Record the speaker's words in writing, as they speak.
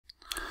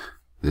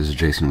This is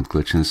Jason with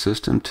Glitch in the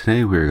System.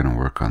 Today we're going to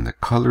work on the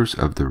Colors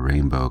of the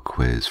Rainbow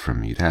quiz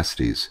from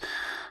Udacity's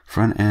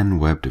front-end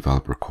web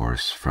developer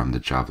course from the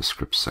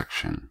JavaScript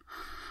section.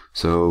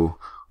 So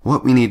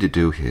what we need to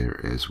do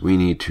here is we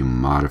need to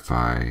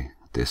modify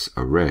this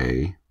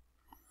array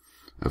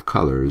of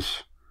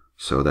colors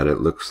so that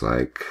it looks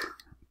like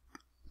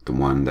the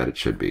one that it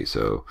should be.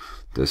 So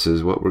this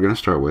is what we're going to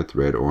start with: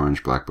 red,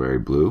 orange, blackberry,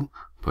 blue,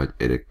 but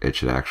it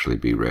should actually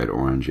be red,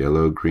 orange,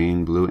 yellow,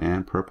 green, blue,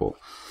 and purple.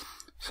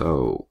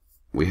 So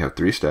we have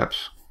 3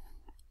 steps: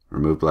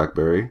 remove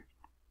blackberry,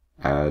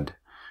 add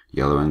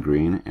yellow and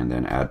green, and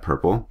then add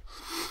purple.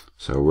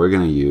 So we're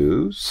going to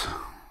use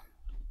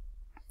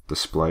the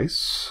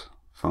splice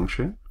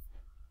function.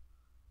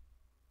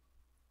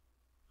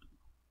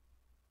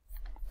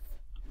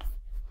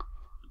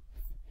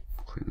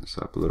 Clean this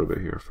up a little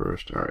bit here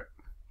first. Alright,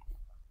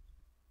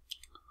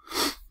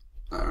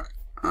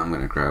 I'm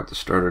going to grab the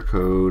starter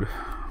code.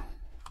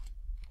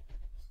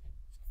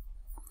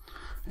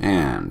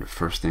 And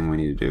first thing we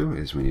need to do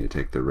is we need to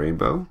take the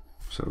rainbow,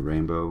 so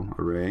rainbow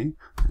array,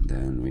 and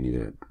then we need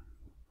a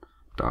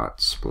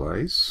dot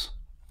splice.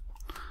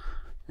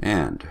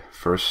 And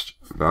first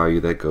value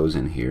that goes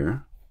in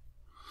here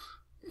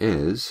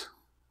is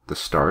the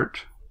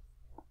start.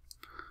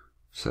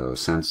 So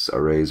since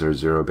arrays are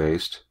 0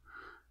 based,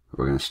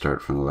 we're going to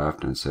start from the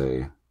left and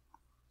say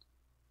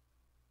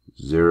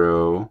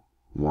 0,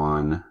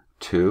 1,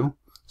 2.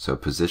 So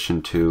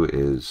position 2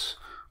 is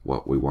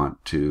what we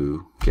want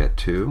to get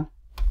to,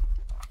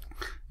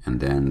 and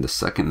then the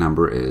second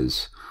number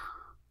is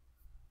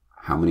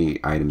how many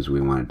items we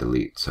want to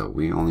delete. So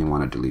we only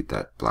want to delete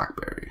that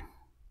blackberry.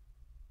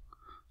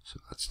 So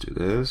let's do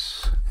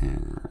this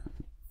and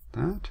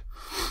that,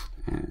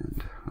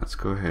 and let's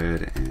go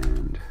ahead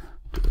and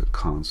do a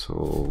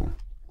console.log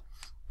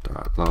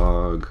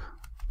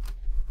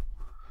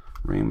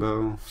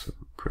rainbow. So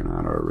print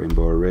out our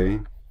rainbow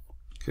array.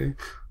 Okay,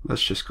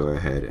 let's just go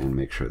ahead and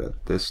make sure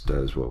that this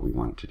does what we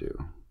want it to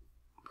do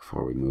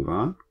before we move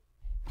on.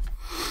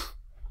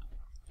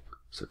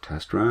 So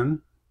test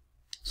run.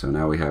 So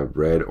now we have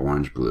red,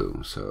 orange,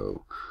 blue.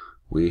 So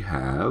we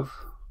have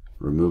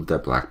removed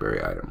that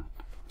blackberry item.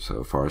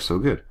 So far so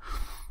good.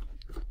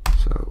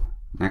 So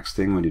next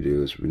thing we need to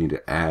do is we need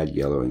to add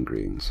yellow and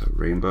green. So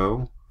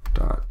rainbow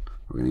dot,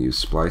 we're going to use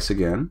splice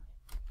again,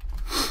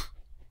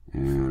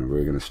 and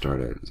we're going to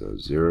start at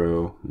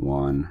 0,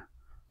 1.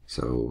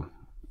 So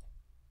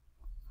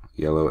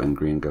yellow and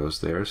green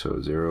goes there,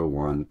 so 0,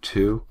 1,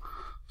 2.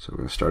 So we're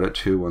going to start at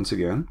 2 once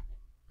again.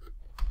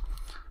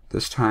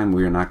 This time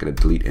we are not going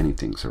to delete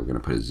anything, so we're going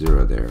to put a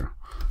 0 there,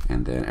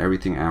 and then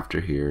everything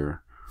after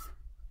here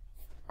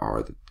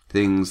are the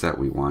things that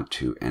we want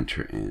to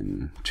enter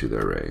into the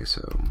array.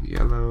 So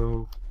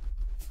yellow,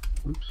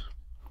 oops,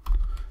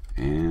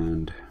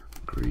 and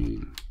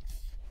green.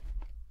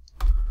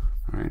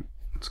 Alright,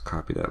 let's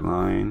copy that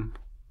line,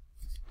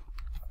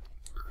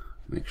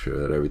 make sure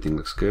that everything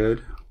looks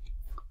good.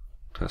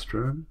 Test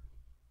run.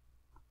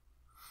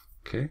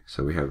 Okay,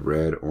 so we have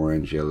red,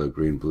 orange, yellow,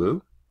 green,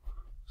 blue.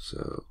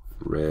 So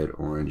red,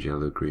 orange,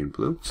 yellow, green,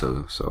 blue.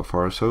 So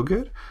far so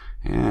good.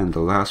 And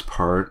the last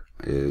part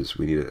is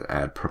we need to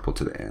add purple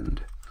to the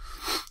end.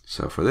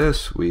 So for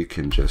this we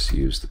can just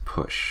use the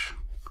push,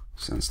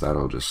 since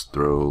that'll just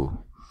throw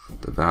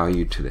the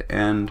value to the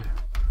end.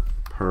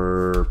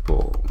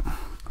 Purple.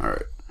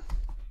 Alright.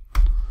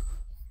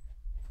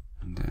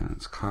 And then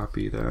let's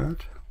copy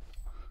that.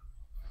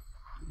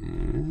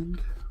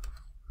 And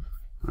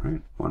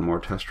alright, one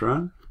more test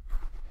run.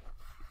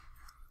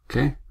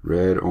 Okay,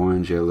 red,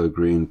 orange, yellow,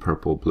 green,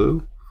 purple,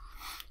 blue.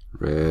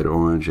 Red,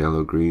 orange,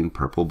 yellow, green,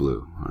 purple,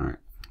 blue. Alright,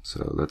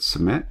 so let's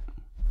submit.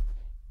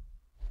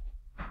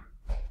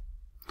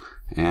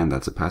 And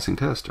that's a passing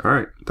test.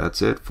 Alright,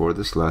 that's it for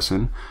this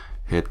lesson.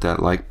 Hit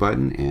that like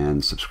button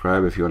and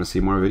subscribe if you want to see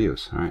more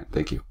videos. Alright,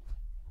 thank you.